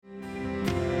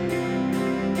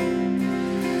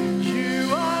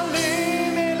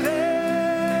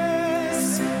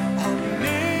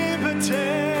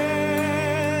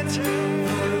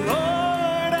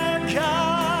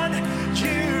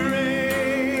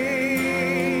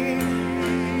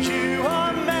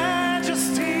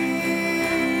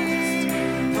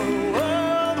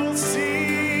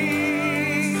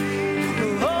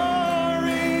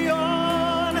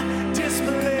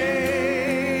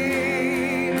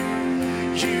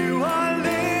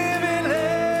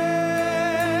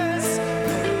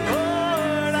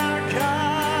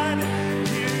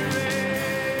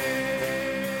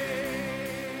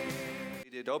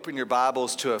Open your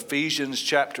Bibles to Ephesians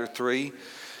chapter 3.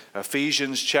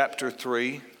 Ephesians chapter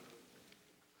 3.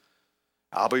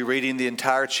 I'll be reading the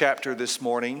entire chapter this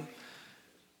morning.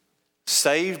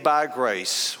 Saved by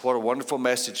grace. What a wonderful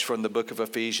message from the book of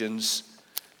Ephesians.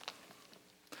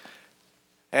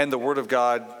 And the Word of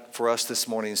God for us this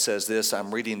morning says this.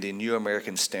 I'm reading the New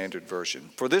American Standard Version.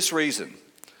 For this reason,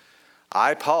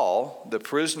 I, Paul, the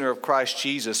prisoner of Christ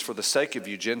Jesus, for the sake of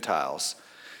you Gentiles,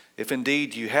 if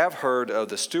indeed you have heard of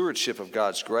the stewardship of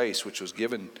God's grace, which was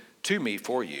given to me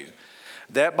for you,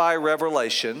 that by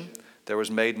revelation there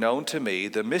was made known to me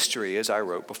the mystery as I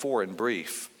wrote before in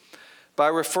brief. By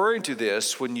referring to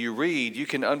this, when you read, you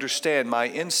can understand my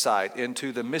insight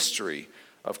into the mystery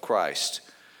of Christ,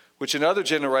 which in other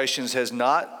generations has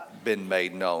not been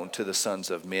made known to the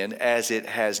sons of men, as it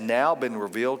has now been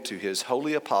revealed to his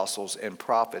holy apostles and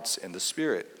prophets in the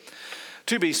Spirit.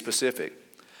 To be specific,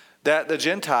 that the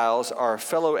Gentiles are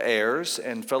fellow heirs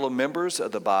and fellow members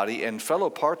of the body and fellow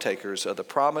partakers of the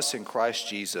promise in Christ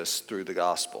Jesus through the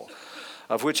gospel,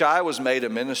 of which I was made a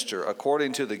minister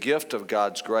according to the gift of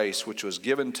God's grace, which was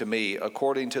given to me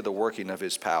according to the working of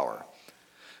his power.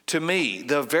 To me,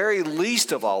 the very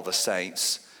least of all the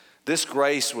saints, this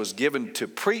grace was given to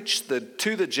preach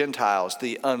to the Gentiles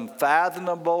the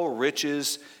unfathomable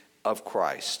riches of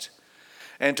Christ,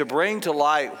 and to bring to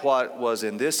light what was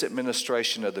in this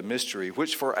administration of the mystery,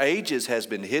 which for ages has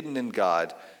been hidden in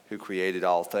God who created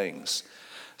all things,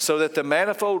 so that the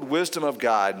manifold wisdom of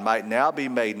God might now be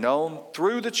made known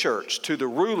through the church to the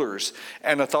rulers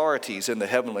and authorities in the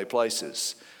heavenly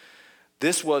places.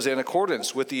 This was in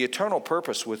accordance with the eternal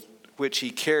purpose with which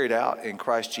he carried out in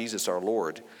Christ Jesus our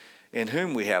Lord, in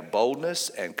whom we have boldness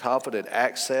and confident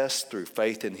access through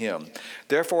faith in him.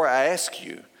 Therefore I ask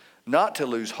you not to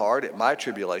lose heart at my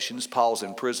tribulations, Paul's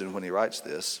in prison when he writes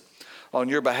this, on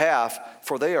your behalf,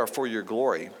 for they are for your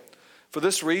glory. For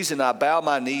this reason I bow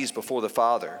my knees before the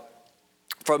Father,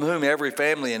 from whom every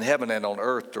family in heaven and on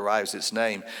earth derives its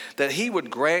name, that he would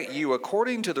grant you,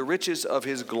 according to the riches of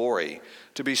his glory,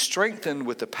 to be strengthened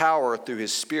with the power through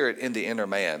his Spirit in the inner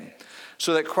man,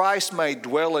 so that Christ may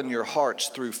dwell in your hearts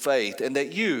through faith, and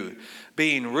that you,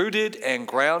 being rooted and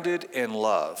grounded in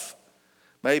love,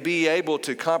 may be able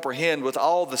to comprehend with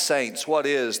all the saints what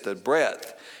is the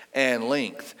breadth and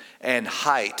length and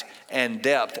height and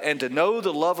depth, and to know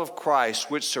the love of Christ,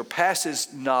 which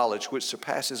surpasses knowledge, which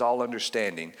surpasses all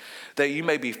understanding, that you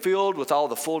may be filled with all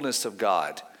the fullness of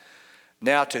God.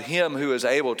 Now to him who is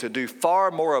able to do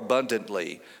far more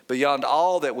abundantly, beyond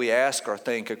all that we ask or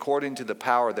think, according to the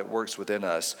power that works within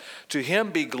us, to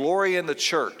him be glory in the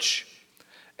church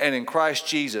and in Christ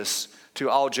Jesus to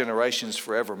all generations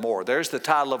forevermore. There's the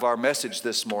title of our message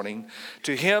this morning.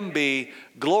 To him be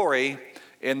glory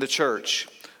in the church.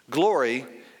 Glory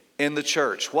in the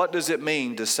church. What does it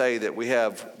mean to say that we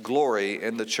have glory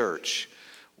in the church?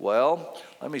 Well,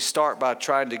 let me start by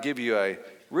trying to give you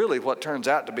really what turns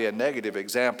out to be a negative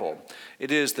example.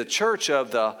 It is the church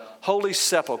of the Holy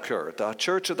Sepulchre, the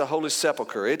church of the Holy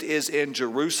Sepulchre. It is in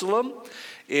Jerusalem.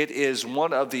 It is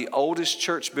one of the oldest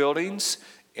church buildings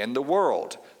in the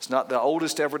world. It's not the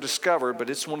oldest ever discovered, but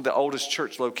it's one of the oldest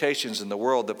church locations in the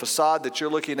world. The facade that you're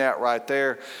looking at right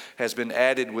there has been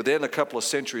added within a couple of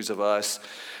centuries of us.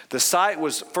 The site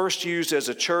was first used as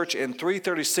a church in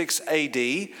 336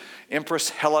 AD. Empress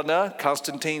Helena,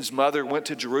 Constantine's mother, went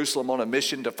to Jerusalem on a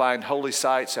mission to find holy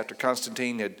sites after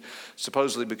Constantine had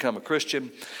supposedly become a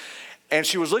Christian. And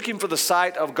she was looking for the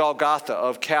site of Golgotha,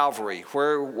 of Calvary.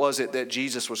 Where was it that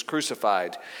Jesus was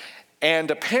crucified?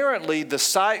 And apparently the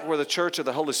site where the Church of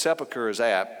the Holy Sepulchre is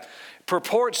at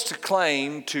purports to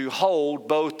claim to hold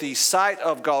both the site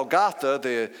of Golgotha,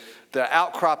 the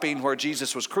outcropping where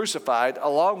Jesus was crucified,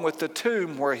 along with the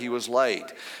tomb where he was laid.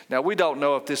 Now, we don't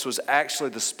know if this was actually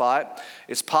the spot.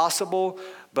 It's possible,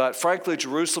 but frankly,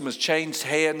 Jerusalem has changed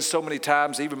hands so many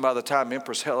times, even by the time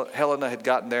Empress Helena had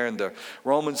gotten there and the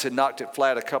Romans had knocked it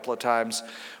flat a couple of times.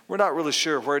 We're not really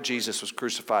sure where Jesus was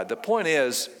crucified. The point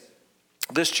is,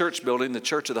 this church building, the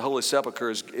Church of the Holy Sepulchre,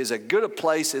 is as good a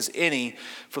place as any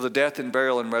for the death and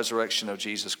burial and resurrection of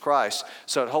Jesus Christ.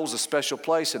 So it holds a special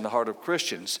place in the heart of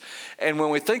Christians. And when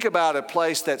we think about a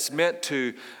place that's meant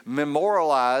to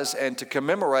memorialize and to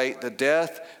commemorate the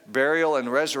death, burial,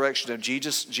 and resurrection of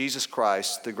Jesus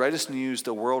Christ, the greatest news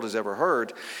the world has ever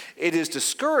heard, it is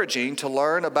discouraging to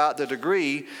learn about the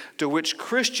degree to which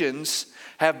Christians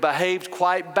have behaved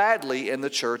quite badly in the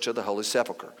Church of the Holy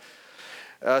Sepulchre.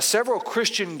 Several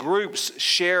Christian groups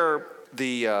share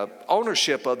the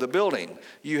ownership of the building.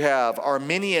 You have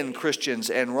Armenian Christians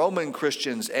and Roman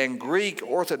Christians and Greek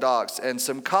Orthodox and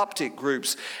some Coptic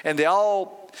groups, and they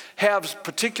all have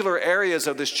particular areas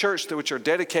of this church which are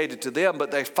dedicated to them,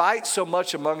 but they fight so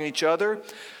much among each other.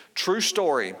 True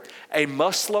story, a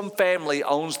Muslim family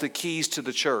owns the keys to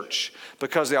the church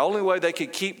because the only way they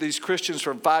could keep these Christians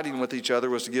from fighting with each other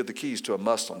was to give the keys to a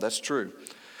Muslim. That's true.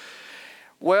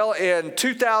 Well, in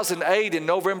 2008, in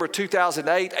November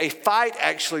 2008, a fight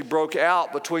actually broke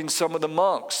out between some of the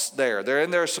monks there. They're in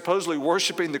there supposedly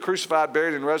worshiping the crucified,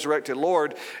 buried, and resurrected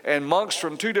Lord, and monks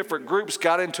from two different groups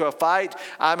got into a fight.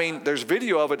 I mean, there's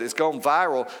video of it. It's gone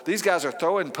viral. These guys are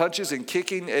throwing punches and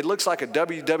kicking. It looks like a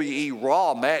WWE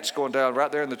Raw match going down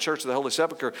right there in the Church of the Holy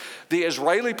Sepulchre. The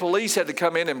Israeli police had to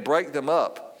come in and break them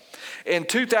up. In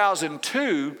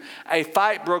 2002, a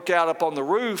fight broke out up on the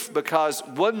roof because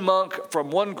one monk from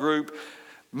one group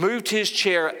moved his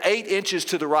chair 8 inches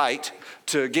to the right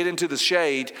to get into the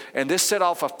shade, and this set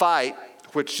off a fight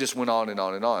which just went on and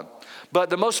on and on. But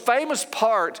the most famous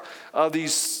part of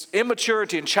these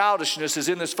immaturity and childishness is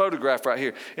in this photograph right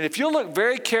here. And if you look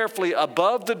very carefully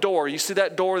above the door, you see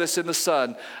that door that's in the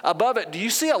sun. Above it, do you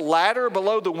see a ladder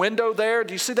below the window there?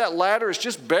 Do you see that ladder? It's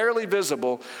just barely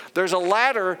visible. There's a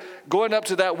ladder going up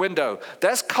to that window.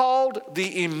 That's called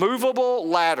the immovable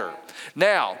ladder.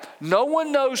 Now, no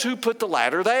one knows who put the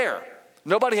ladder there.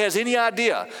 Nobody has any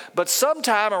idea. But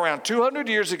sometime around 200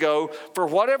 years ago, for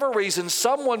whatever reason,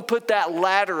 someone put that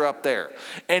ladder up there.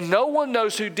 And no one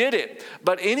knows who did it.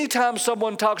 But anytime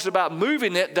someone talks about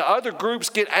moving it, the other groups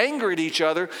get angry at each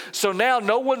other. So now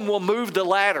no one will move the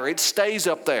ladder. It stays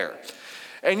up there.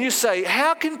 And you say,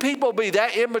 how can people be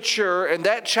that immature and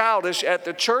that childish at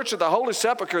the Church of the Holy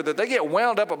Sepulchre that they get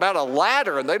wound up about a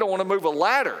ladder and they don't want to move a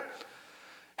ladder?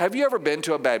 Have you ever been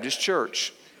to a Baptist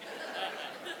church?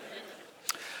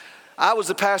 I was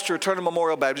the pastor of Turner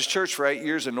Memorial Baptist Church for 8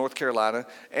 years in North Carolina.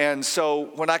 And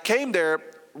so when I came there,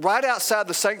 right outside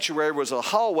the sanctuary was a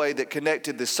hallway that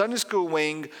connected the Sunday school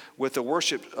wing with the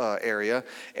worship area.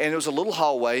 And it was a little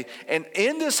hallway. And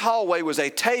in this hallway was a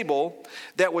table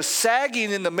that was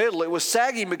sagging in the middle. It was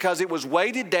sagging because it was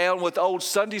weighted down with old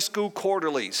Sunday school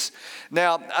quarterlies.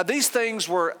 Now, these things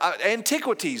were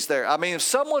antiquities there. I mean, if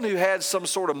someone who had some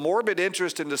sort of morbid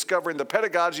interest in discovering the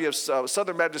pedagogy of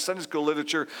Southern Baptist Sunday school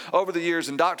literature over the years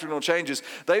and doctrinal changes,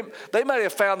 they might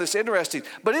have found this interesting.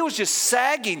 But it was just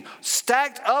sagging,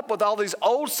 stacked up with all these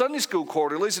old Sunday school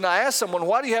quarterlies. And I asked someone,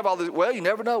 why do you have all these? Well, you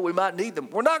never know. We might need them.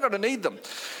 We're not going to need them.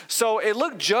 So it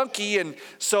looked junky. And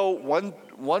so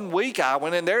one week I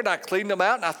went in there and I cleaned them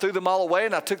out and I threw them all away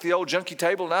and I took the old junky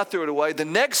table and I threw it away. The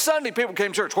next Sunday people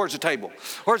came to church. Where's the table?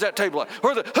 Where's that table?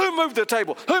 Who moved the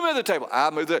table? Who moved the table? I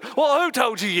moved it. Well, who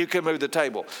told you could move the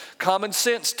table? Common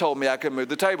sense told me I could move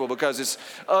the table because it's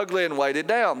ugly and weighted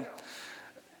down.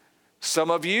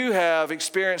 Some of you have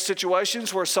experienced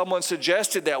situations where someone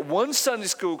suggested that one Sunday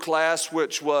school class,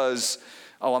 which was,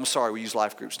 I'm sorry, we use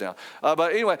life groups now.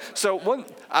 But anyway, so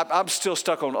I'm still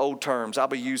stuck on old terms. I'll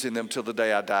be using them till the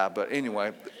day I die. But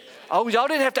anyway, y'all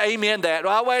didn't have to amen that.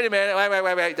 Oh, wait a minute,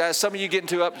 wait. Some of you getting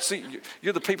too up. See,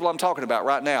 you're the people I'm talking about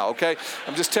right now, okay?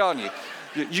 I'm just telling you.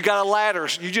 You got a ladder.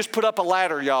 You just put up a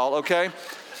ladder, y'all, okay?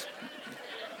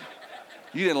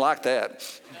 You didn't like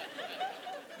that.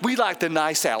 We like the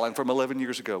nice Alan from 11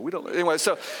 years ago. We don't. Anyway,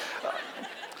 so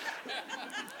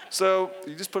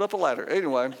you just put up a ladder.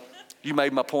 Anyway, you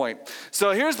made my point.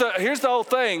 So here's the whole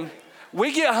thing.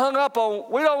 We get hung up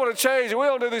on, we don't want to change, we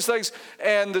don't do these things,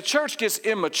 and the church gets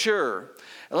immature.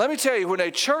 And let me tell you, when a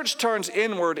church turns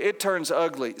inward, it turns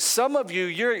ugly. Some of you,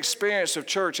 your experience of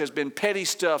church has been petty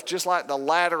stuff, just like the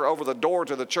ladder over the door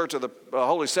to the Church of the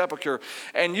Holy Sepulchre.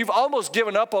 And you've almost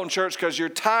given up on church because you're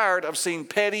tired of seeing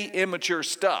petty, immature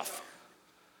stuff.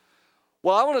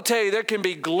 Well, I want to tell you, there can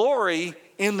be glory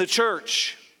in the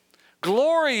church.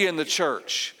 Glory in the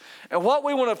church. And what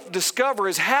we want to discover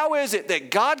is how is it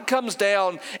that God comes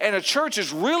down and a church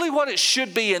is really what it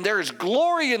should be and there is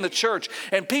glory in the church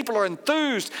and people are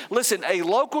enthused. Listen, a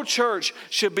local church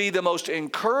should be the most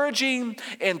encouraging,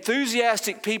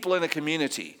 enthusiastic people in a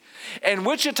community. And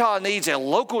Wichita needs a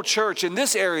local church in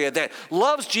this area that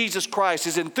loves Jesus Christ,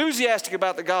 is enthusiastic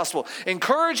about the gospel,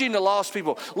 encouraging the lost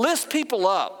people, lifts people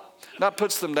up, not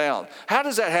puts them down. How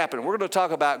does that happen? We're going to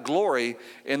talk about glory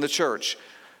in the church.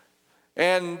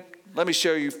 And let me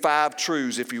show you 5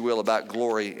 truths, if you will, about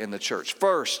glory in the church.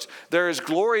 First, there is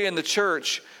glory in the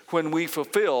church when we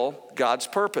fulfill God's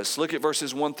purpose. Look at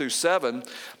verses 1 through 7.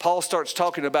 Paul starts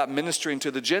talking about ministering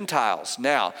to the Gentiles.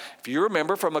 Now, if you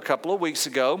remember from a couple of weeks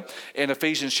ago in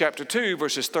Ephesians chapter 2,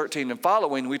 verses 13 and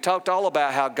following, we talked all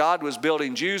about how God was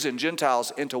building Jews and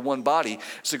Gentiles into one body.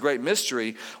 It's a great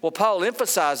mystery. Well, Paul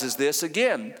emphasizes this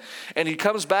again, and he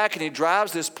comes back and he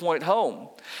drives this point home.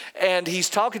 And he's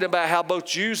talking about how both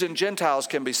Jews and Gentiles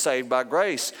can be saved by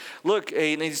grace. Look,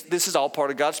 this is all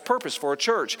part of God's purpose for a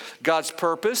church. God's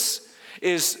purpose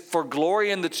is for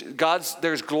glory in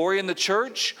there's glory in the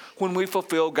church when we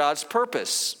fulfill God's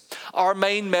purpose. Our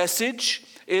main message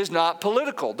is not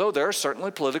political, though there are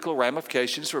certainly political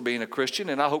ramifications for being a Christian,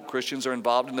 and I hope Christians are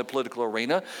involved in the political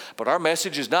arena, but our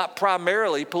message is not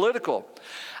primarily political.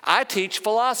 I teach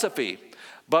philosophy.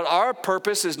 But our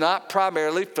purpose is not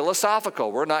primarily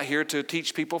philosophical. We're not here to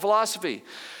teach people philosophy.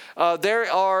 There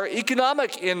are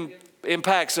economic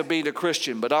impacts of being a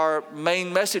Christian, but our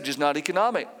main message is not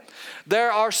economic.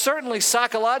 There are certainly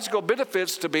psychological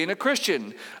benefits to being a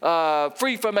Christian,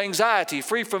 free from anxiety,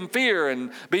 free from fear,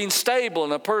 and being stable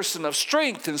and a person of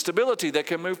strength and stability that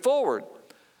can move forward.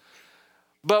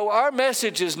 But our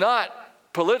message is not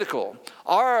political.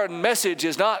 Our message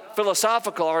is not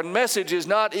philosophical. Our message is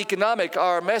not economic.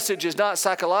 Our message is not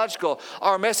psychological.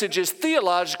 Our message is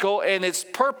theological, and its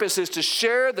purpose is to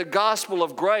share the gospel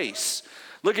of grace.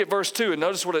 Look at verse 2 and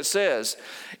notice what it says.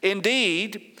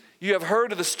 Indeed, you have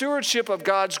heard of the stewardship of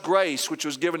God's grace, which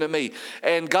was given to me.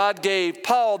 And God gave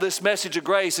Paul this message of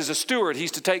grace as a steward. He's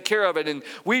to take care of it. And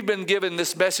we've been given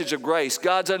this message of grace,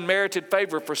 God's unmerited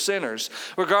favor for sinners.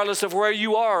 Regardless of where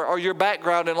you are or your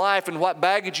background in life and what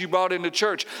baggage you brought into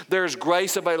church, there's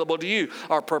grace available to you.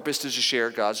 Our purpose is to share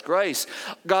God's grace.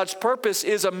 God's purpose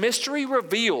is a mystery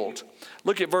revealed.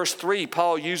 Look at verse 3.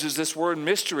 Paul uses this word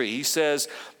mystery. He says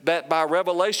that by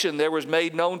revelation there was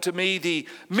made known to me the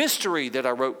mystery that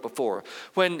I wrote before.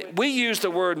 When we use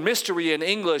the word mystery in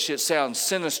English, it sounds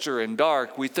sinister and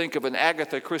dark. We think of an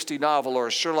Agatha Christie novel or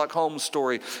a Sherlock Holmes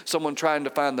story, someone trying to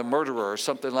find the murderer or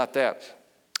something like that.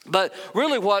 But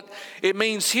really what it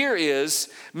means here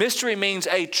is mystery means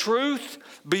a truth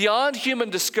beyond human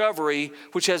discovery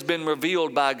which has been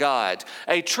revealed by God.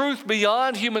 A truth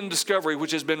beyond human discovery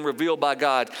which has been revealed by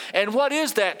God. And what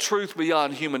is that truth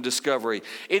beyond human discovery?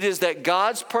 It is that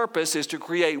God's purpose is to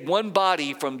create one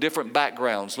body from different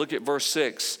backgrounds. Look at verse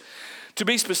 6. To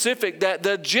be specific, that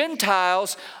the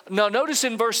Gentiles, now notice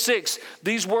in verse 6,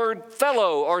 these word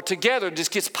fellow or together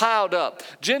just gets piled up.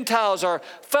 Gentiles are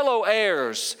fellow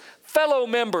heirs, fellow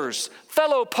members,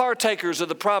 fellow partakers of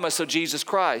the promise of Jesus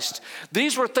Christ.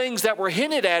 These were things that were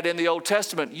hinted at in the Old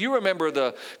Testament. You remember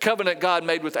the covenant God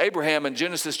made with Abraham in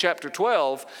Genesis chapter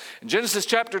 12. In Genesis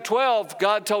chapter 12,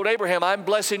 God told Abraham, I'm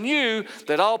blessing you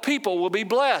that all people will be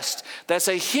blessed. That's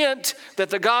a hint that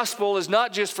the gospel is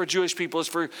not just for Jewish people, it's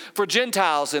for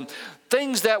Gentiles. And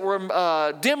things that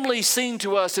were dimly seen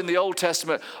to us in the Old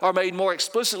Testament are made more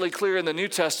explicitly clear in the New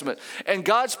Testament. And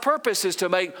God's purpose is to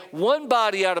make one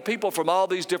body out of people from all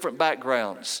these different backgrounds.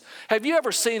 Have you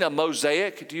ever seen a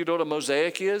mosaic? Do you know what a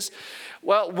mosaic is?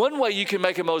 Well, one way you can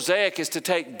make a mosaic is to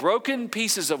take broken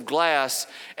pieces of glass,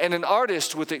 and an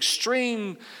artist with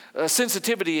extreme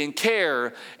sensitivity and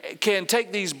care can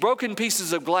take these broken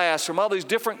pieces of glass from all these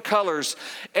different colors,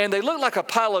 and they look like a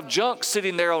pile of junk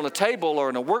sitting there on a table or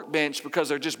on a workbench because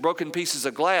they're just broken pieces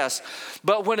of glass.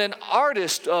 But when an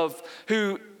artist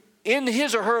who in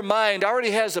his or her mind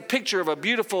already has a picture of a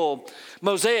beautiful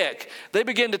mosaic, they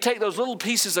begin to take those little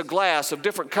pieces of glass of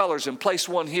different colors and place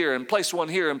one here and place one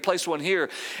here and place one here.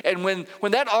 And when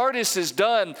that artist is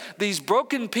done, these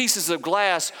broken pieces of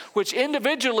glass, which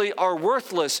individually are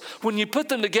worthless, when you put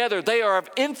them together, they are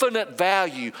of infinite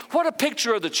value. What a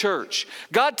picture of the church.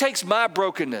 God takes my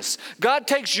brokenness. God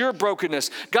takes your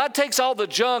brokenness. God takes all the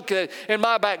junk in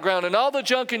my background and all the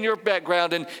junk in your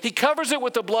background, and he covers it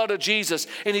with the blood of Jesus,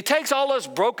 and he takes all us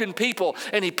broken people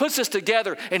and he puts us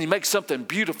together and he makes something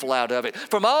beautiful out of it.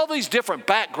 From all these different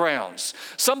backgrounds.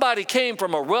 Somebody came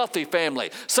from a wealthy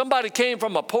family. Somebody came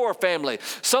from a poor family.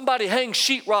 Somebody hangs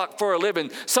sheetrock for a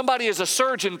living. Somebody is a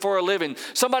surgeon for a living.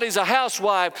 Somebody's a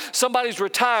housewife. Somebody's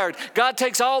retired. God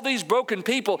takes all these broken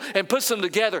people and puts them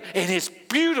together, and it's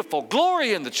beautiful.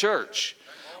 Glory in the church.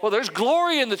 Well, there's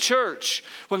glory in the church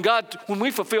when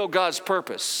we fulfill God's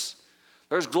purpose.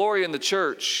 There's glory in the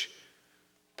church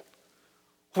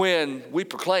when we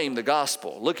proclaim the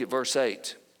gospel. Look at verse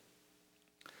 8.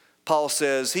 Paul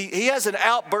says, he has an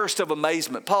outburst of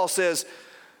amazement. Paul says,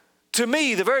 to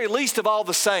me, the very least of all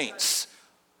the saints,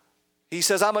 he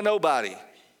says, I'm a nobody.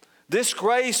 This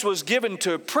grace was given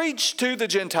to preach to the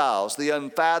Gentiles the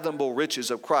unfathomable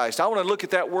riches of Christ. I want to look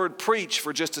at that word preach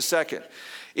for just a second.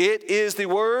 It is the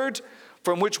word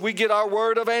from which we get our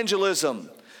word evangelism.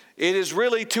 It is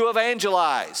really to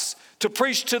evangelize, to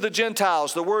preach to the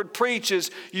Gentiles. The word preach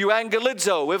is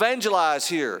euangelizo, evangelize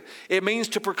here. It means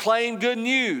to proclaim good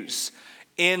news.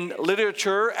 In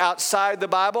literature outside the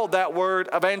Bible, that word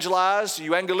evangelize,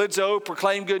 euangelizo,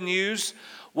 proclaim good news,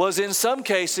 was in some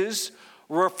cases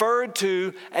referred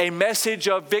to a message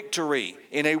of victory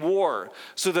in a war.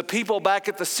 So the people back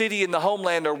at the city in the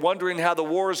homeland are wondering how the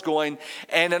war is going,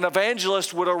 and an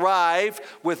evangelist would arrive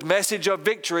with message of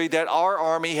victory that our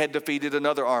army had defeated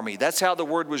another army. That's how the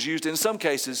word was used in some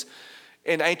cases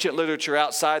in ancient literature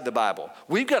outside the Bible.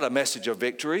 We've got a message of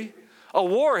victory. A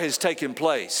war has taken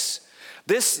place.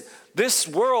 This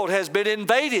world has been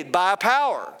invaded by a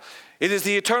power. It is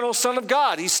the eternal Son of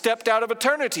God. He stepped out of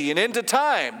eternity and into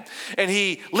time. And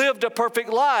he lived a perfect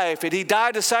life. And he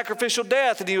died a sacrificial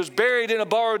death. And he was buried in a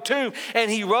borrowed tomb. And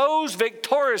he rose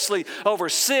victoriously over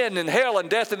sin and hell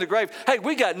and death and the grave. Hey,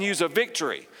 we got news of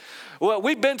victory. Well,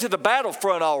 we've been to the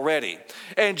battlefront already,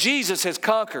 and Jesus has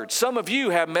conquered. Some of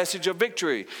you have message of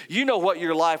victory. You know what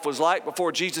your life was like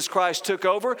before Jesus Christ took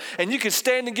over, and you can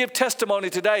stand and give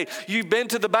testimony today. You've been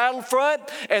to the battlefront,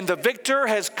 and the victor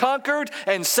has conquered,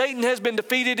 and Satan has been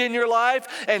defeated in your life,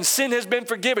 and sin has been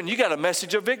forgiven. You got a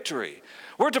message of victory.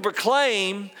 We're to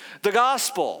proclaim the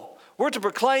gospel. We're to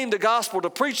proclaim the gospel, to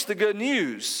preach the good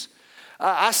news.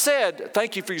 I said,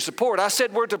 thank you for your support. I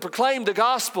said we're to proclaim the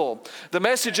gospel, the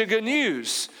message of good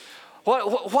news.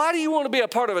 Why do you want to be a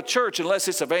part of a church unless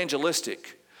it's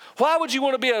evangelistic? Why would you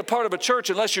want to be a part of a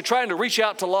church unless you're trying to reach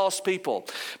out to lost people?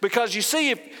 Because you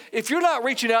see, if you're not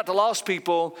reaching out to lost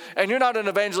people and you're not an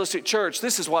evangelistic church,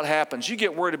 this is what happens. You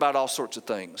get worried about all sorts of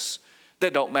things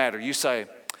that don't matter. You say,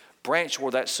 Branch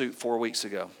wore that suit 4 weeks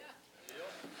ago.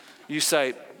 You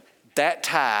say, that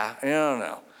tie, I don't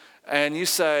know. And you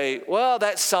say, well,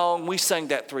 that song, we sang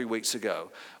that 3 weeks ago.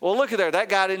 Well, look at there. That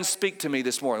guy didn't speak to me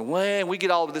this morning. When we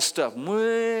get all of this stuff,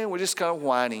 we're just kind of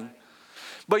whining.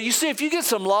 But you see, if you get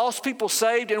some lost people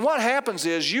saved, and what happens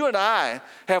is you and I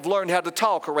have learned how to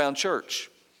talk around church.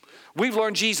 We've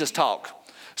learned Jesus talk.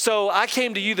 So I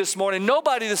came to you this morning.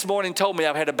 Nobody this morning told me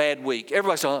I've had a bad week.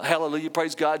 Everybody said, hallelujah,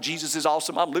 praise God. Jesus is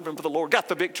awesome. I'm living for the Lord. Got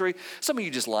the victory. Some of you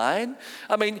just lying.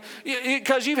 I mean,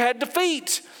 because you've had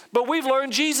defeat. But we've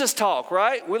learned Jesus talk,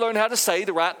 right? We learn how to say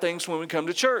the right things when we come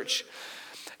to church.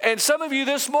 And some of you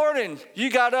this morning, you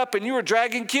got up and you were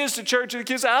dragging kids to church, and the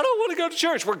kids said, I don't want to go to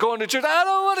church. We're going to church. I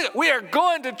don't want to go. We are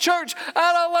going to church.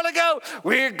 I don't want to go.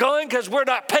 We're going because we're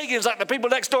not pagans like the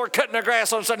people next door cutting their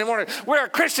grass on Sunday morning. We're a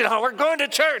Christian home. We're going to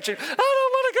church. And I don't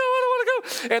want to go. I don't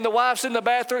want to go. And the wife's in the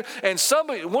bathroom. And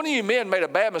one of you men made a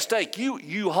bad mistake.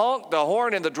 You honked the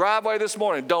horn in the driveway this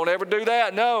morning. Don't ever do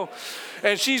that. No.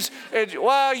 And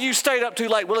you stayed up too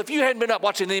late. Well, if you hadn't been up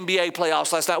watching the NBA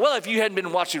playoffs last night. Well, if you hadn't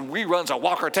been watching reruns of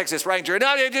Walker, Texas Ranger. And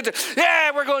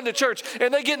yeah, we're going to church.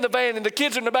 And they get in the van and the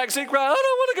kids are in the back seat crying, I don't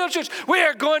want to go to church. We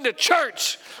are going to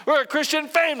church. We're a Christian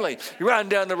family. You're riding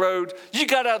down the road. You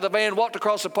got out of the van, walked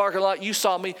across the parking lot. You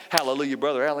saw me. Hallelujah,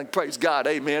 Brother Allen. Praise God.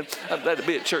 Amen. I'm glad to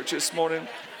be at church this morning.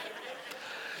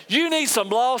 You need some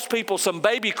lost people, some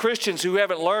baby Christians who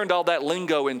haven't learned all that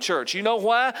lingo in church. You know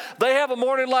why? They have a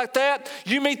morning like that.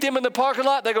 You meet them in the parking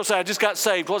lot. They go say, I just got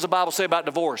saved. What does the Bible say about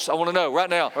divorce? I want to know right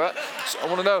now. Right? I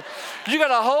want to know. You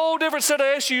got a whole different set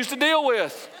of issues to deal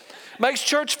with. Makes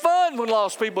church fun when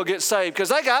lost people get saved because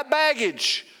they got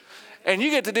baggage. And you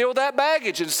get to deal with that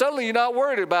baggage. And suddenly you're not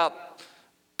worried about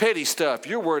petty stuff.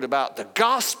 You're worried about the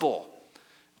gospel,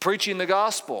 preaching the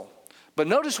gospel. But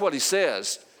notice what he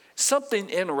says. Something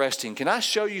interesting. Can I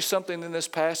show you something in this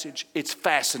passage? It's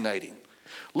fascinating.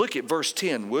 Look at verse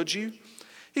 10, would you?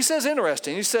 He says,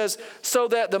 interesting. He says, so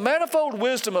that the manifold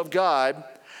wisdom of God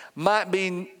might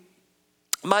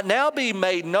now be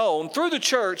made known through the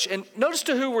church. And notice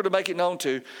to who we're to make it known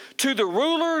to the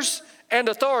rulers and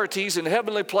authorities in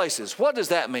heavenly places. What does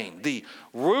that mean? The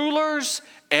rulers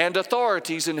and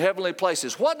authorities in heavenly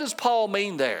places. What does Paul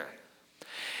mean there?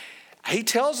 He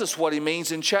tells us what he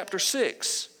means in chapter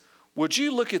 6. Would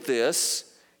you look at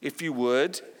this, if you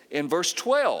would, in verse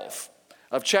 12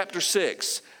 of chapter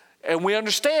 6. And we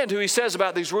understand who he says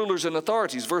about these rulers and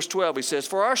authorities. Verse 12, he says,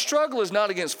 for our struggle is not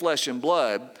against flesh and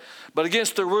blood, but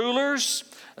against the rulers,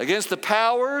 against the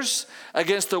powers,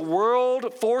 against the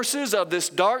world forces of this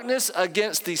darkness,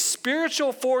 against the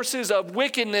spiritual forces of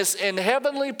wickedness in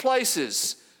heavenly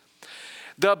places.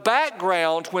 The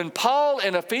background, when Paul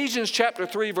in Ephesians chapter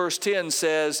 3 verse 10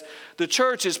 says the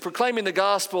church is proclaiming the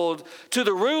gospel to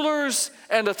the rulers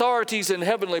and authorities in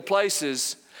heavenly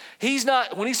places, He's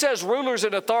not, when he says rulers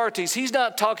and authorities, he's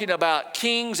not talking about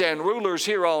kings and rulers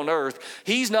here on earth.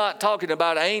 He's not talking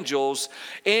about angels.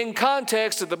 In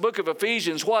context of the book of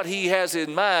Ephesians, what he has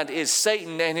in mind is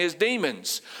Satan and his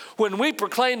demons. When we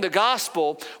proclaim the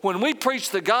gospel, when we preach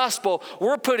the gospel,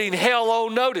 we're putting hell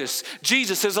on notice.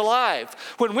 Jesus is alive.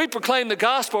 When we proclaim the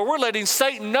gospel, we're letting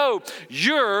Satan know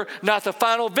you're not the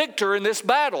final victor in this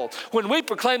battle. When we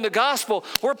proclaim the gospel,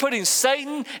 we're putting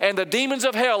Satan and the demons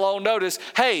of hell on notice.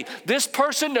 Hey, this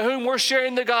person to whom we're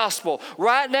sharing the gospel,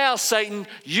 right now, Satan,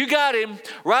 you got him.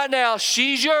 Right now,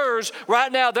 she's yours.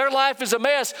 Right now, their life is a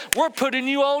mess. We're putting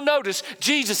you on notice.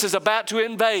 Jesus is about to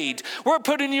invade. We're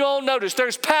putting you on notice.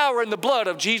 There's power in the blood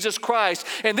of Jesus Christ.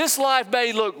 And this life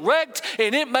may look wrecked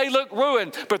and it may look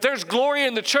ruined, but there's glory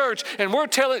in the church. And we're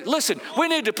telling, listen, we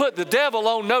need to put the devil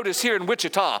on notice here in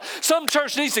Wichita. Some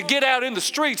church needs to get out in the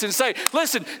streets and say,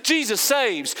 listen, Jesus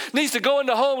saves. Needs to go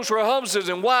into homes where husbands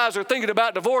and wives are thinking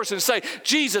about divorce and say,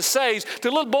 Jesus saves. To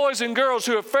little boys and girls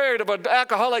who are afraid of an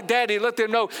alcoholic daddy, let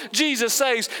them know Jesus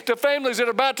saves. To families that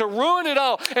are about to ruin it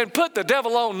all and put the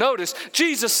devil on notice,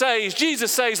 Jesus saves.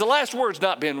 Jesus saves. The last word's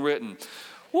not been written.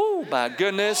 Woo, my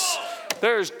goodness.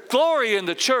 There's glory in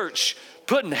the church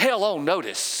putting hell on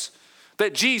notice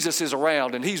that Jesus is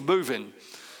around and he's moving.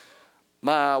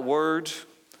 My word,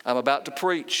 I'm about to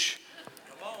preach.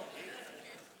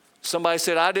 Somebody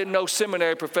said, I didn't know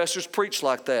seminary professors preach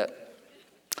like that.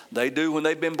 They do when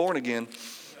they've been born again.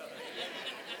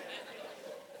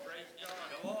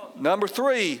 Number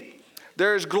 3,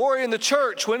 there is glory in the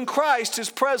church when Christ is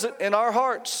present in our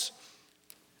hearts.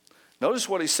 Notice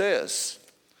what he says.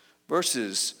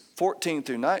 Verses 14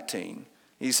 through 19,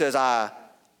 he says, I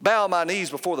bow my knees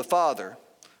before the Father,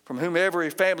 from whom every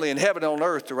family in heaven and on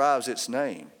earth derives its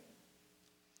name.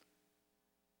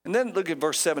 And then look at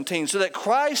verse 17, so that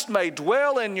Christ may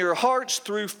dwell in your hearts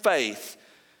through faith,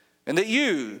 and that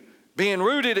you, being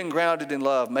rooted and grounded in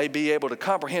love, may be able to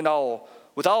comprehend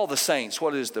with all the saints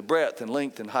what is the breadth and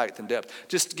length and height and depth.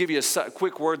 Just to give you a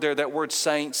quick word there, that word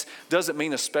saints doesn't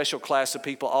mean a special class of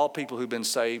people. All people who've been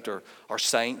saved are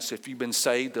saints. If you've been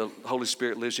saved, the Holy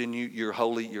Spirit lives in you. You're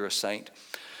holy. You're a saint.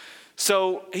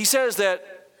 So he says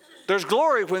that there's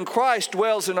glory when Christ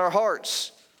dwells in our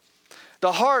hearts.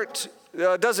 The heart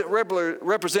doesn't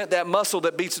represent that muscle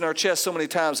that beats in our chest so many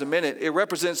times a minute. It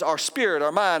represents our spirit,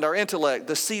 our mind, our intellect,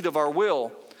 the seat of our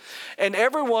will. And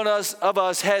every one of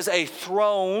us has a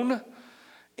throne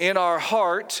in our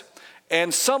heart,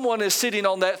 and someone is sitting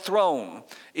on that throne.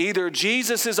 Either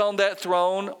Jesus is on that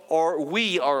throne or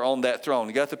we are on that throne.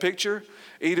 You got the picture?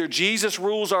 Either Jesus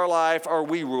rules our life or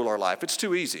we rule our life. It's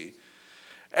too easy.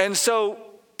 And so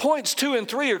points 2 and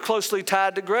 3 are closely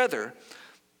tied together.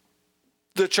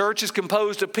 The church is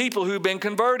composed of people who've been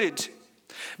converted.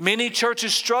 Many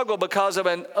churches struggle because of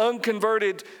an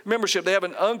unconverted membership. They have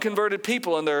an unconverted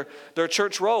people in their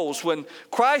church rolls. When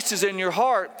Christ is in your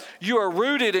heart, you are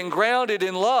rooted and grounded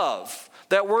in love.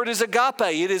 That word is agape.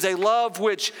 It is a love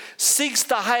which seeks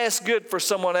the highest good for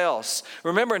someone else.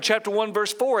 Remember in chapter 1,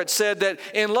 verse 4, it said that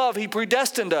in love he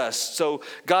predestined us. So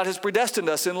God has predestined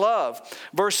us in love.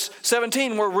 Verse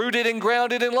 17, we're rooted and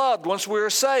grounded in love once we are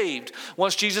saved,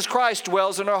 once Jesus Christ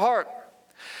dwells in our heart.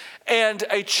 And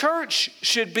a church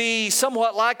should be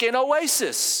somewhat like an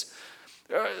oasis.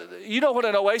 You know what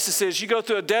an oasis is. You go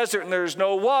through a desert and there's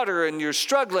no water and you're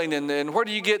struggling. And where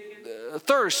do you get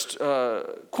thirst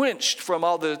quenched from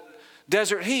all the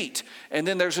desert heat? And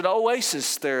then there's an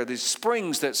oasis there, these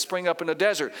springs that spring up in the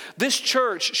desert. This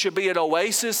church should be an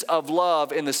oasis of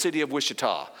love in the city of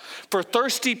Wichita for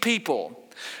thirsty people,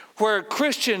 where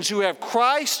Christians who have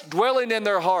Christ dwelling in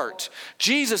their heart,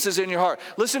 Jesus is in your heart.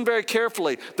 Listen very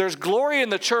carefully. There's glory in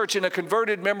the church in a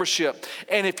converted membership.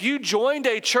 And if you joined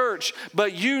a church,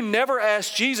 but you never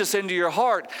asked Jesus into your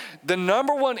heart, the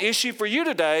number one issue for you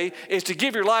today is to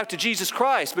give your life to Jesus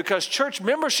Christ, because church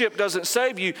membership doesn't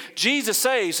save you. Jesus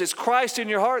saves. It's Christ in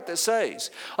your heart that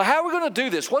saves. Well, how are we going to do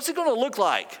this? What's it going to look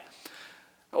like?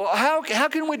 How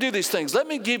can we do these things? Let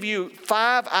me give you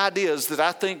 5 ideas that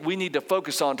I think we need to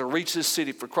focus on to reach this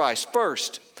city for Christ.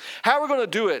 First, how are we going to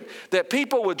do it that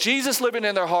people with Jesus living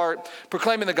in their heart,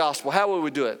 proclaiming the gospel, how will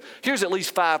we do it? Here's at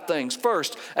least 5 things.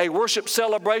 First, a worship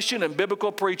celebration and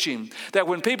biblical preaching. That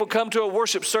when people come to a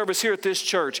worship service here at this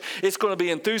church, it's going to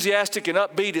be enthusiastic and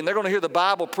upbeat, and they're going to hear the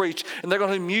Bible preached, and they're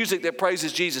going to hear music that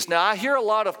praises Jesus. Now, I hear a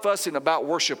lot of fussing about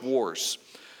worship wars.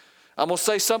 I'm going to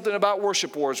say something about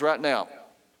worship wars right now.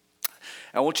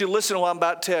 I want you to listen to what I'm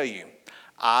about to tell you.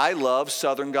 I love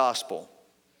Southern gospel.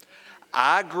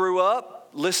 I grew up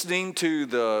listening to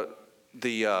the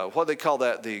what they call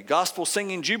that, the gospel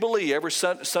singing jubilee every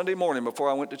Sunday morning before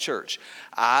I went to church.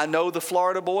 I know the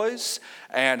Florida Boys,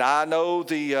 and I know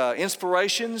the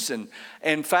Inspirations, and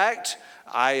in fact,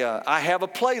 I have a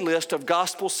playlist of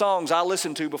gospel songs I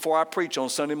listen to before I preach on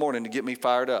Sunday morning to get me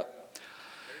fired up.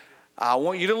 I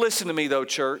want you to listen to me though,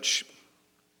 church.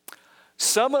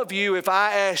 Some of you, if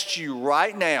I asked you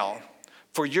right now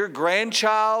for your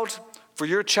grandchild, for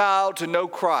your child to know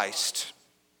Christ,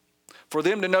 for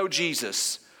them to know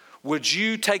Jesus, would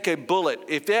you take a bullet?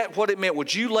 If that's what it meant,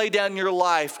 would you lay down your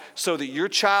life so that your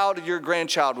child or your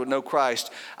grandchild would know Christ?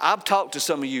 I've talked to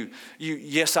some of you.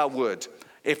 Yes, I would.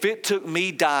 If it took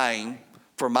me dying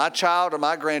for my child or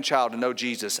my grandchild to know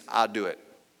Jesus, I'd do it.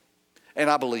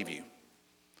 And I believe you.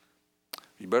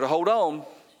 You better hold on.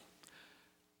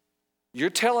 You're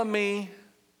telling me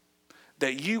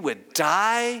that you would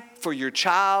die for your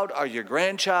child or your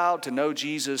grandchild to know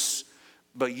Jesus,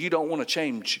 but you don't want to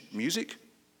change music?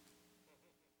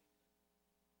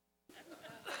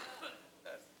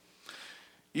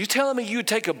 You telling me you would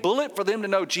take a bullet for them to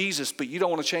know Jesus, but you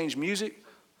don't want to change music?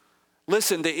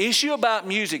 Listen, the issue about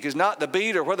music is not the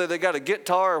beat or whether they got a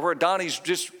guitar or where Donnie's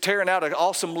just tearing out an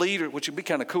awesome lead, which would be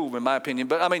kind of cool in my opinion.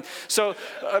 But I mean, so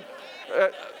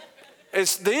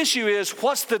the issue is,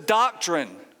 what's the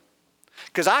doctrine?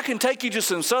 Because I can take you to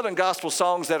some Southern gospel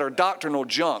songs that are doctrinal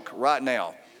junk right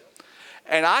now.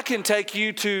 And I can take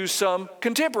you to some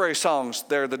contemporary songs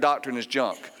there the doctrine is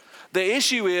junk. The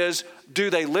issue is, do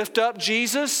they lift up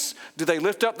Jesus? Do they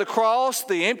lift up the cross,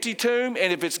 the empty tomb?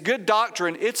 And if it's good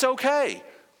doctrine, it's okay.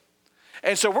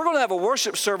 And so we're going to have a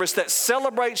worship service that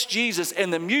celebrates Jesus,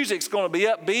 and the music's going to be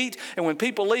upbeat. And when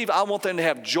people leave, I want them to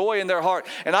have joy in their heart.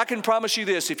 And I can promise you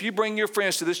this, if you bring your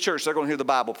friends to this church, they're going to hear the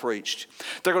Bible preached.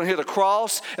 They're going to hear the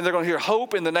cross, and they're going to hear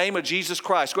hope in the name of Jesus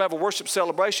Christ. We're going to have a worship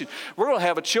celebration. We're going to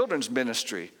have a children's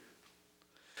ministry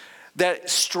that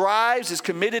strives, is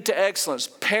committed to excellence.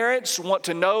 Parents want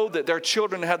to know that their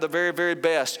children have the very, very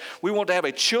best. We want to have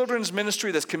a children's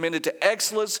ministry that's committed to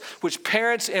excellence, which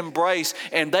parents embrace,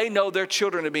 and they know their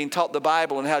children are being taught the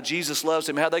Bible and how Jesus loves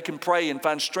them, how they can pray and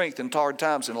find strength in hard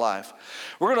times in life.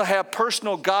 We're going to have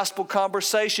personal gospel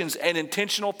conversations and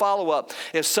intentional follow-up.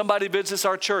 If somebody visits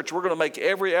our church, we're going to make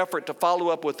every effort to follow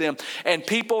up with them. And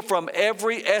people from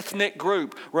every ethnic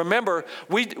group. Remember,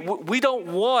 we don't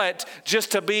want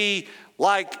just to be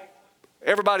like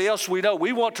everybody else we know.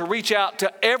 We want to reach out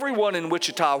to everyone in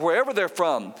Wichita, wherever they're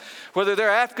from, whether they're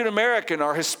African American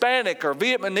or Hispanic or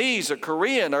Vietnamese or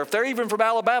Korean, or if they're even from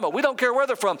Alabama. We don't care where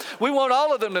they're from. We want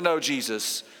all of them to know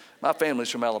Jesus. My family's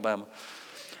from Alabama.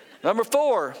 Number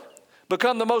 4,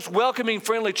 become the most welcoming,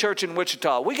 friendly church in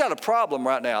Wichita. We got a problem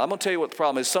right now. I'm going to tell you what the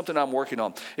problem is, something I'm working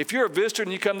on. If you're a visitor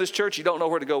and you come to this church, you don't know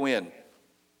where to go in.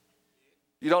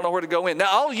 You don't know where to go in. Now,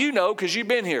 all you know, because you've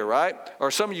been here, right? Or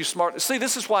some of you smart. See,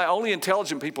 this is why only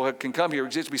intelligent people can come here.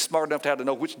 You have to be smart enough to have to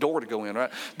know which door to go in,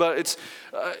 right?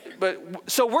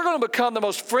 So we're going to become the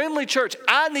most friendly church.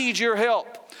 I need your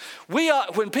help.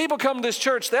 When people come to this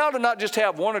church, they ought to not just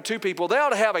have 1 or 2 people. They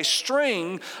ought to have a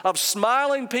string of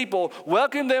smiling people,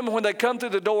 welcome them when they come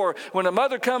through the door. When a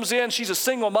mother comes in, she's a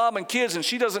single mom and kids, and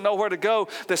she doesn't know where to go,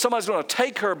 that somebody's going to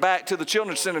take her back to the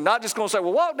children's center, not just going to say,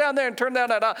 well, walk down there and turn down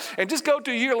that aisle, and just go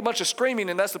to, you hear a bunch of screaming,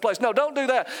 and that's the place. No, don't do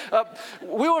that.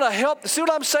 We want to help. See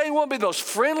what I'm saying? We want to be the most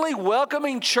friendly,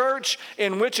 welcoming church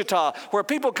in Wichita, where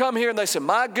people come here and they say,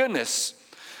 my goodness,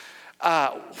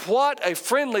 what a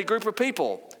friendly group of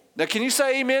people. Now, can you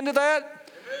say amen to that?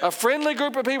 Amen. A friendly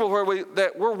group of people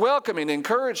that we're welcoming,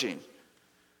 encouraging.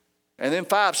 And then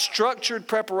 5, structured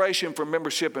preparation for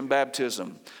membership and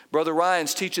baptism. Brother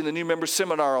Ryan's teaching the new member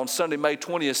seminar on Sunday, May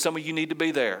 20th. Some of you need to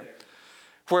be there.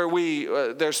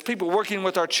 Where there's people working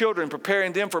with our children,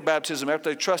 preparing them for baptism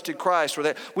after they trusted Christ.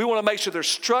 We want to make sure there's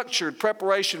structured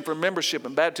preparation for membership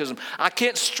and baptism. I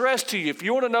can't stress to you, if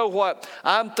you want to know what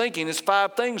I'm thinking, it's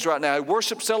 5 things right now. A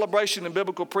worship celebration and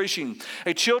biblical preaching.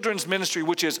 A children's ministry,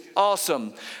 which is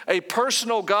awesome. A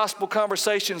personal gospel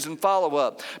conversations and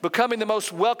follow-up. Becoming the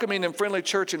most welcoming and friendly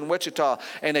church in Wichita.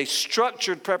 And a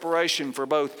structured preparation for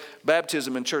both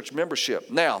baptism and church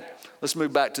membership. Now, let's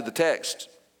move back to the text.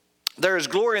 There is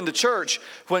glory in the church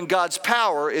when God's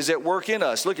power is at work in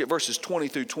us. Look at verses 20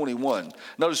 through 21.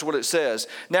 Notice what it says.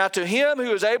 Now to him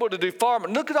who is able to do far more,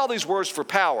 look at all these words for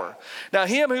power. Now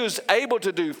him who is able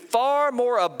to do far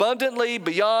more abundantly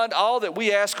beyond all that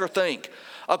we ask or think,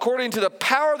 according to the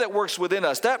power that works within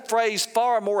us. That phrase,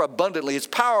 far more abundantly, it's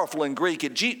powerful in Greek.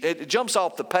 It jumps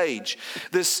off the page.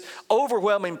 This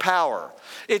overwhelming power.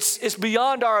 It's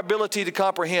beyond our ability to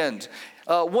comprehend.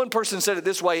 One person said it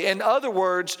this way: in other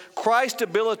words, Christ's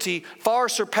ability far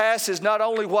surpasses not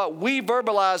only what we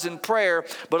verbalize in prayer,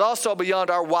 but also beyond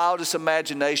our wildest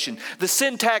imagination. The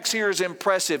syntax here is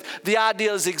impressive. The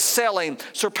idea is excelling,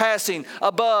 surpassing,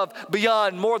 above,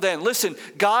 beyond, more than. Listen,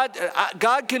 God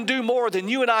can do more than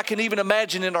you and I can even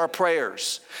imagine in our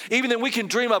prayers. Even than we can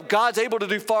dream of, God's able to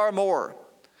do far more.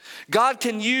 God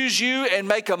can use you and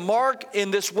make a mark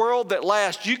in this world that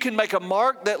lasts. You can make a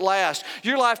mark that lasts.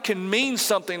 Your life can mean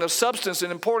something of substance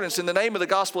and importance in the name of the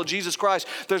gospel of Jesus Christ.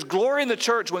 There's glory in the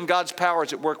church when God's power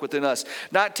is at work within us.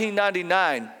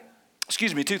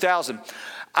 2000,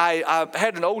 I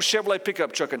had an old Chevrolet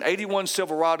pickup truck, an 81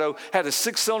 Silverado, had a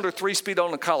 6-cylinder 3-speed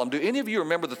on the column. Do any of you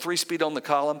remember the 3-speed on the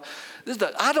column?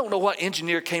 I don't know what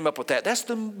engineer came up with that. That's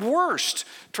the worst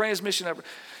transmission ever.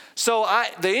 So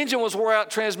the engine was wore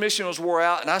out, transmission was wore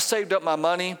out, and I saved up my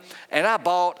money, and I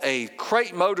bought a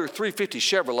crate motor 350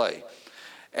 Chevrolet.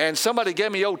 And somebody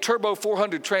gave me old Turbo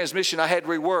 400 transmission I had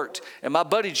reworked. And my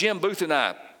buddy Jim Booth and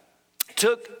I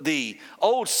took the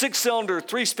old 6-cylinder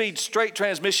 3-speed straight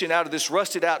transmission out of this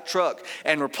rusted out truck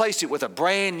and replaced it with a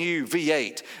brand new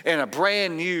V8 and a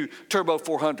brand new Turbo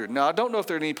 400. Now, I don't know if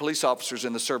there are any police officers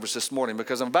in the service this morning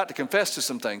because I'm about to confess to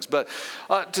some things, but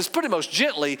to put it most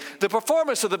gently, the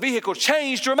performance of the vehicle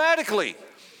changed dramatically.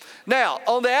 Now,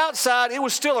 on the outside, it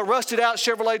was still a rusted out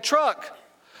Chevrolet truck,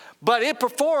 but it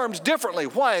performs differently.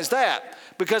 Why is that?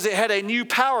 Because it had a new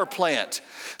power plant.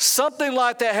 Something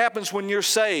like that happens when you're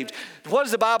saved. What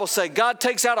does the Bible say? God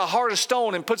takes out a heart of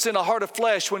stone and puts in a heart of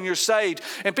flesh when you're saved.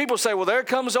 And people say, well, there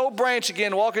comes old Branch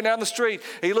again walking down the street.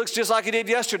 He looks just like he did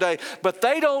yesterday. But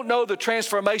they don't know the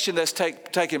transformation that's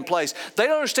taking place. They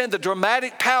don't understand the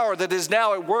dramatic power that is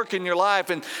now at work in your life.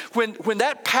 And when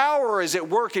that power is at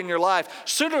work in your life,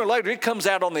 sooner or later it comes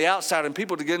out on the outside and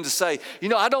people begin to say,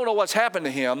 I don't know what's happened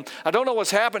to him. I don't know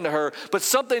what's happened to her, but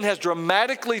something has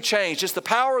dramatically changed. It's the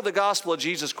power of the gospel of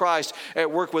Jesus Christ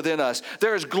at work within us.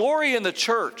 There is glory in the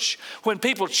church when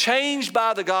people changed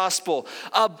by the gospel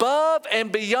above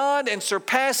and beyond and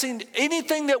surpassing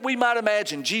anything that we might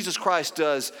imagine Jesus Christ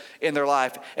does in their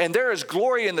life. And there is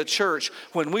glory in the church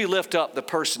when we lift up the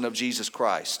person of Jesus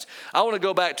Christ. I want to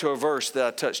go back to a verse that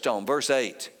I touched on, verse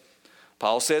 8.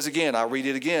 Paul says again, I'll read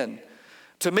it again.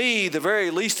 To me, the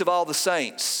very least of all the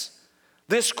saints,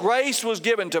 this grace was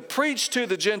given to preach to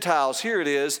the Gentiles, here it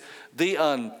is, the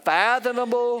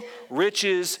unfathomable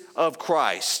riches of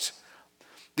Christ.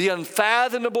 The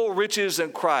unfathomable riches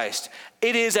of Christ.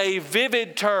 It is a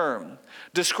vivid term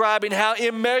describing how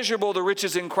immeasurable the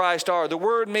riches in Christ are. The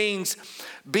word means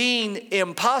being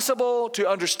impossible to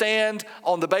understand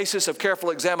on the basis of careful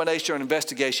examination or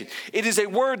investigation. It is a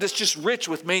word that's just rich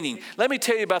with meaning. Let me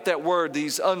tell you about that word,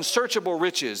 these unsearchable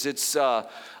riches. It's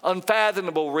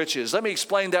unfathomable riches. Let me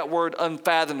explain that word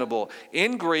unfathomable.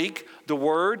 In Greek, the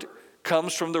word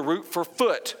comes from the root for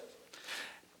foot.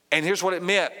 And here's what it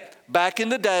meant. Back in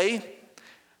the day,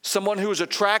 someone who was a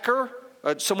tracker,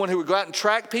 someone who would go out and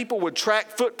track people would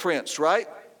track footprints, right?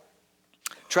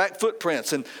 Track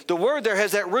footprints. And the word there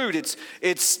has that root.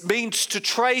 It means to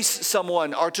trace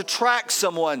someone or to track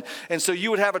someone. And so you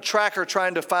would have a tracker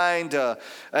trying to find an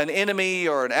enemy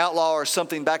or an outlaw or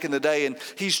something back in the day, and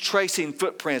he's tracing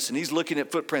footprints and he's looking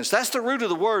at footprints. That's the root of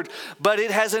the word, but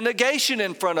it has a negation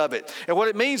in front of it. And what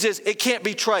it means is it can't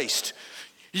be traced.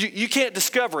 You can't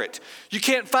discover it. You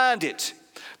can't find it.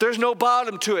 There's no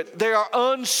bottom to it. There are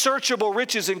unsearchable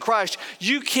riches in Christ.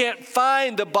 You can't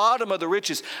find the bottom of the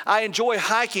riches. I enjoy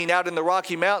hiking out in the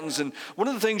Rocky Mountains, and one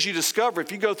of the things you discover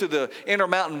if you go through the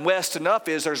Intermountain West enough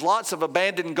is there's lots of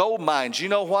abandoned gold mines. You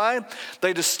know why?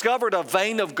 They discovered a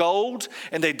vein of gold,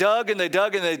 and they dug and they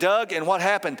dug and they dug, and what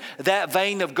happened? That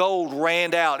vein of gold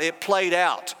ran out. It played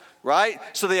out. Right?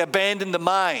 So they abandoned the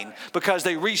mine because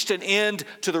they reached an end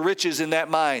to the riches in that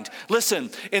mine.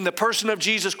 Listen, in the person of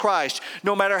Jesus Christ,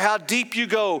 no matter how deep you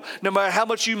go, no matter how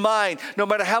much you mine, no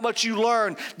matter how much you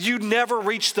learn, you never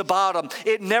reach the bottom.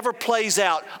 It never plays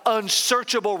out.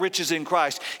 Unsearchable riches in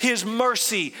Christ. His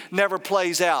mercy never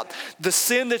plays out. The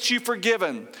sin that you've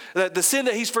forgiven, the sin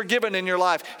that He's forgiven in your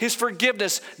life, His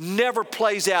forgiveness never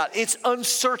plays out. It's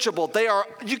unsearchable.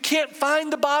 You can't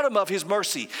find the bottom of His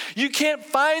mercy. You can't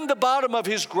find the bottom of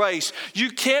His grace.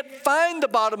 You can't find the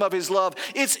bottom of His love.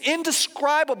 It's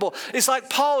indescribable. It's like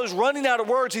Paul is running out of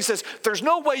words. He says, there's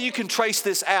no way you can trace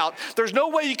this out. There's no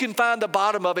way you can find the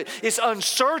bottom of it. It's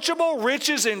unsearchable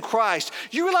riches in Christ.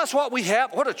 You realize what we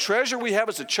have, what a treasure we have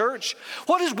as a church?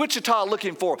 What is Wichita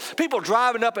looking for? People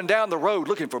driving up and down the road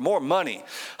looking for more money.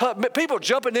 People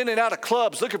jumping in and out of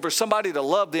clubs looking for somebody to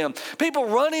love them. People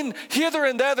running hither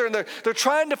and thither, and they're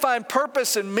trying to find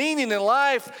purpose and meaning in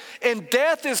life, and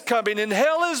death is is coming and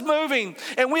hell is moving,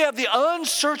 and we have the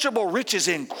unsearchable riches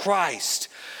in Christ.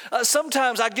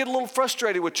 Sometimes I get a little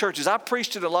frustrated with churches. I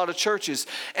preached at a lot of churches,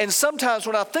 and sometimes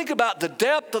when I think about the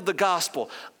depth of the gospel,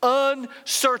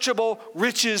 unsearchable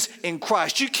riches in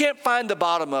Christ, you can't find the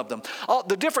bottom of them.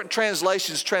 The different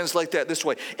translations translate that this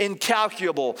way: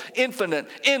 incalculable, infinite,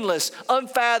 endless,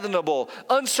 unfathomable,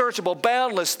 unsearchable,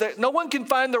 boundless. No one can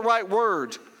find the right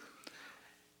word.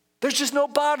 There's just no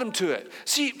bottom to it.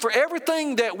 See, for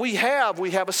everything that we have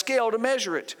a scale to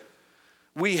measure it.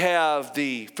 We have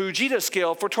the Fujita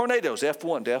scale for tornadoes,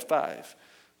 F1 to F5.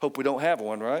 Hope we don't have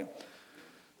one, right?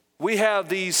 We have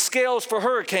these scales for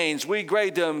hurricanes. We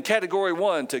grade them category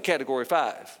 1 to category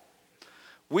 5.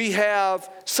 We have,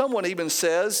 someone even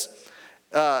says,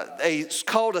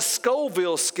 called a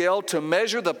Scoville scale to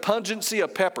measure the pungency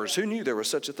of peppers. Who knew there was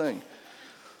such a thing?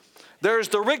 There's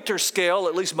the Richter scale,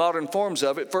 at least modern forms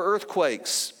of it, for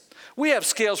earthquakes. We have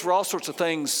scales for all sorts of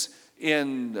things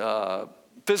in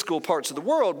physical parts of the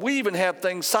world. We even have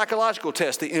things, psychological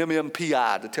tests, the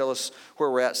MMPI, to tell us where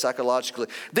we're at psychologically.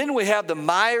 Then we have the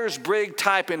Myers-Briggs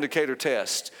type indicator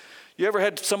test. You ever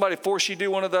had somebody force you to do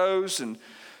one of those, and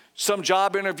some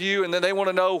job interview, and then they want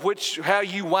to know how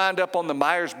you wind up on the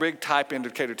Myers-Briggs type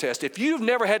indicator test? If you've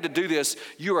never had to do this,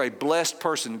 you are a blessed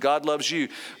person. God loves you.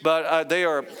 But they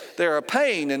are a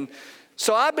pain. And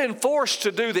so I've been forced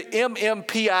to do the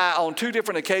MMPI on 2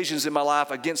 different occasions in my life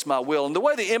against my will. And the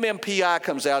way the MMPI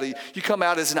comes out, you come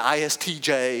out as an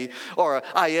ISTJ or an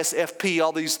ISFP,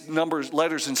 all these numbers,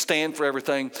 letters, and stand for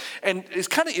everything. And it's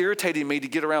kind of irritating me to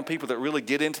get around people that really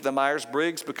get into the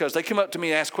Myers-Briggs, because they come up to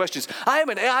me and ask questions. I am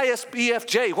an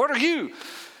ISBFJ. What are you?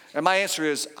 And my answer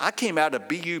is, I came out of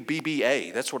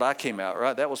BUBBA. That's what I came out,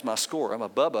 right? That was my score. I'm a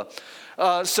Bubba.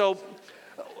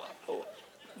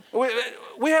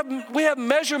 We have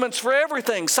measurements for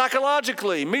everything,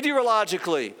 psychologically,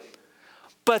 meteorologically.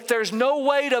 But there's no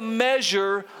way to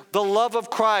measure the love of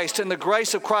Christ and the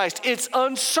grace of Christ. It's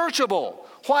unsearchable.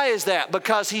 Why is that?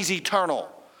 Because he's eternal.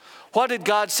 What did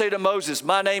God say to Moses?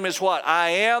 My name is what? I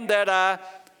am that I...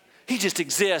 He just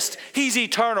exists. He's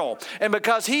eternal. And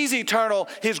because he's eternal,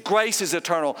 his grace is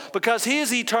eternal. Because he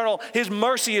is eternal, his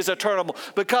mercy is eternal.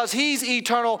 Because he's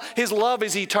eternal, his love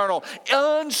is eternal.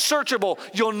 Unsearchable.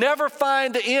 You'll never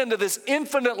find the end of this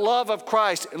infinite love of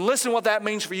Christ. And listen what that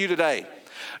means for you today.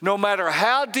 No matter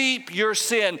how deep your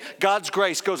sin, God's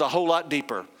grace goes a whole lot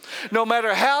deeper. No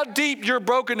matter how deep your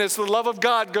brokenness, the love of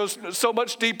God goes so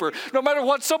much deeper. No matter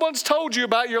what someone's told you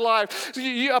about your life,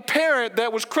 a parent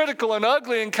that was critical and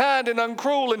ugly and kind and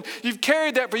uncruel, and you've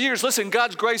carried that for years. Listen,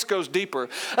 God's grace goes deeper.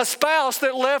 A spouse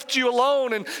that left you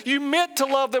alone and you meant to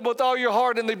love them with all your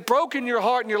heart, and they've broken your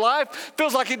heart, and your life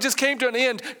feels like it just came to an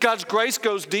end. God's grace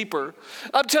goes deeper.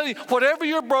 I'm telling you, whatever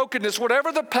your brokenness,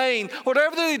 whatever the pain,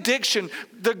 whatever the addiction,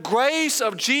 the grace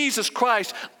of Jesus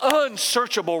Christ,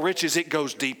 unsearchable riches, it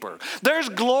goes deeper. There's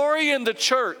glory in the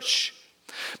church,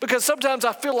 because sometimes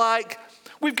I feel like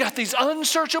we've got these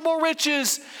unsearchable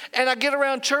riches, and I get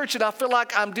around church and I feel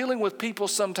like I'm dealing with people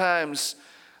sometimes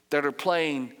that are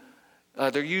playing,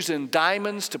 they're using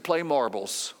diamonds to play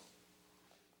marbles,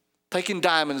 taking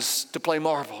diamonds to play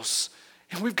marbles,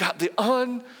 and we've got the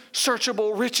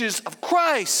unsearchable riches of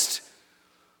Christ.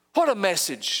 What a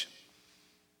message.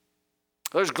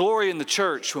 There's glory in the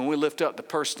church when we lift up the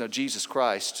person of Jesus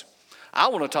Christ. I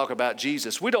want to talk about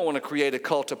Jesus. We don't want to create a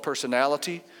cult of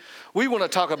personality. We want to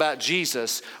talk about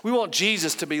Jesus. We want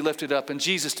Jesus to be lifted up and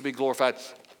Jesus to be glorified.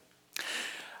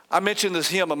 I mentioned this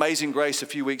hymn, Amazing Grace, a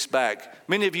few weeks back.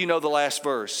 Many of you know the last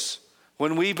verse.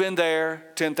 When we've been there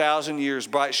 10,000 years,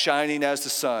 bright shining as the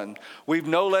sun, we've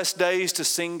no less days to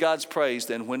sing God's praise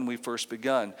than when we first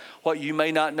begun. What you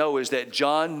may not know is that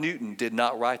John Newton did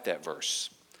not write that verse.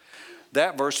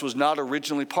 That verse was not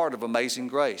originally part of Amazing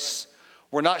Grace.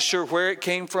 We're not sure where it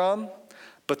came from,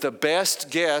 but the best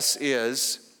guess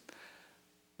is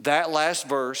that last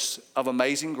verse of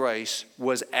Amazing Grace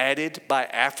was added by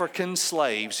African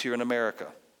slaves here in America.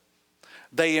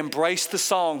 They embraced the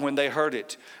song when they heard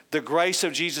it, the grace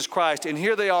of Jesus Christ. And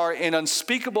here they are in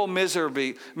unspeakable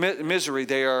misery.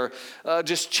 They are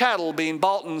just chattel being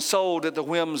bought and sold at the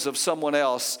whims of someone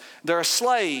else. They're a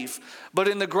slave. But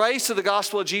in the grace of the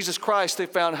gospel of Jesus Christ, they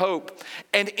found hope.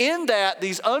 And in that,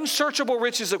 these unsearchable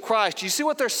riches of Christ, you see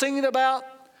what they're singing about?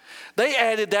 They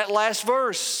added that last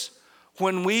verse.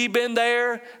 When we've been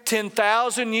there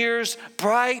 10,000 years,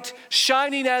 bright,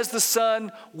 shining as the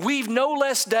sun, we've no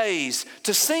less days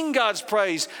to sing God's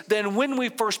praise than when we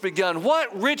first begun.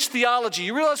 What rich theology.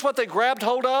 You realize what they grabbed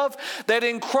hold of? That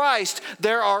in Christ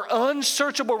there are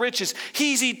unsearchable riches.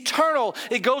 He's eternal.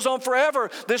 It goes on forever.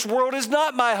 This world is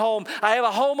not my home. I have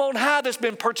a home on high that's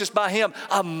been purchased by Him.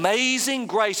 Amazing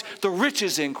grace, the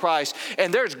riches in Christ.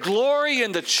 And there's glory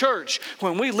in the church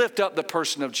when we lift up the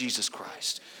person of Jesus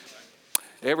Christ.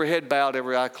 Every head bowed,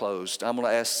 every eye closed. I'm going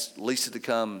to ask Lisa to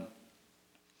come,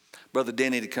 Brother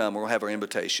Denny to come. We're going to have our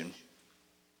invitation.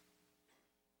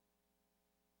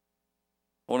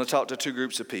 I want to talk to two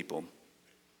groups of people.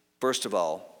 First of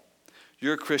all,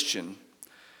 you're a Christian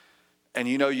and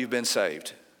you know you've been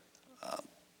saved.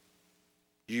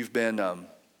 You've been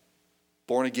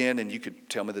born again, and you could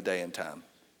tell me the day and time.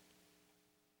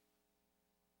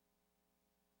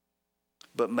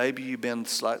 But maybe you've been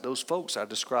like those folks I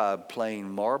described, playing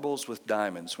marbles with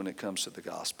diamonds when it comes to the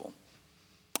gospel.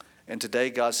 And today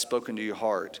God's spoken to your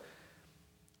heart,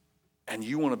 and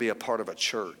you want to be a part of a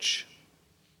church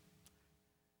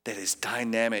that is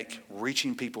dynamic,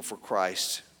 reaching people for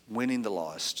Christ, winning the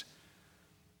lost.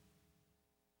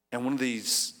 And one of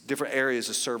these different areas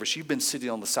of service, you've been sitting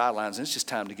on the sidelines, and it's just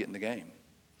time to get in the game.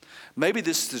 Maybe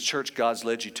this is the church God's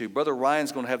led you to. Brother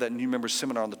Ryan's going to have that new member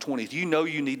seminar on the 20th. You know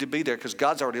you need to be there because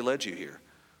God's already led you here.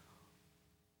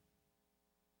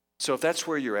 So if that's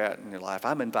where you're at in your life,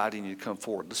 I'm inviting you to come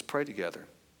forward. Let's pray together.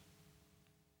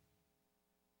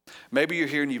 Maybe you're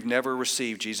here and you've never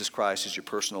received Jesus Christ as your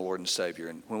personal Lord and Savior.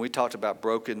 And when we talked about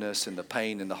brokenness and the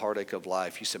pain and the heartache of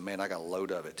life, you said, man, I got a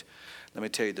load of it. Let me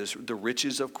tell you this, the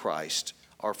riches of Christ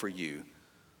are for you.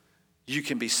 You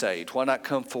can be saved. Why not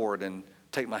come forward and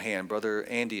take my hand? Brother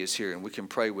Andy is here and we can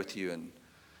pray with you.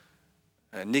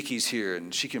 And Nikki's here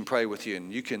and she can pray with you.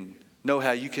 And you can know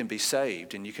how you can be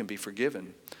saved and you can be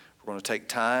forgiven. We're going to take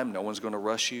time. No one's going to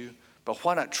rush you. But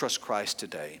why not trust Christ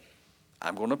today?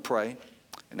 I'm going to pray.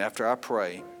 And after I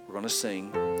pray, we're going to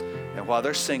sing. And while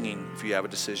they're singing, if you have a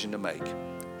decision to make,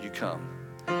 you come.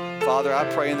 Father, I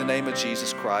pray in the name of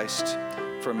Jesus Christ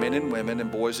for men and women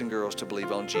and boys and girls to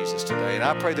believe on Jesus today. And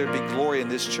I pray there'd be glory in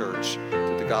this church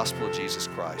to the gospel of Jesus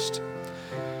Christ.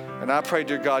 And I pray,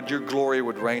 dear God, your glory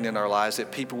would reign in our lives,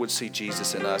 that people would see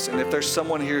Jesus in us. And if there's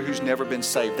someone here who's never been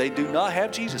saved, they do not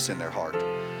have Jesus in their heart,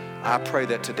 I pray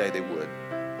that today they would.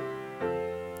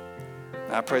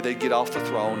 I pray they'd get off the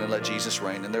throne and let Jesus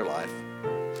reign in their life.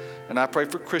 And I pray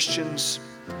for Christians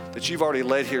that you've already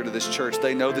led here to this church.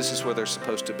 They know this is where they're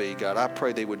supposed to be. God, I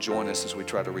pray they would join us as we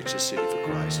try to reach this city for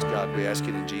Christ. God, we ask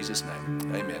it in Jesus'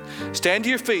 name. Amen. Stand to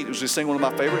your feet as we sing one of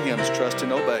my favorite hymns, Trust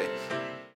and Obey.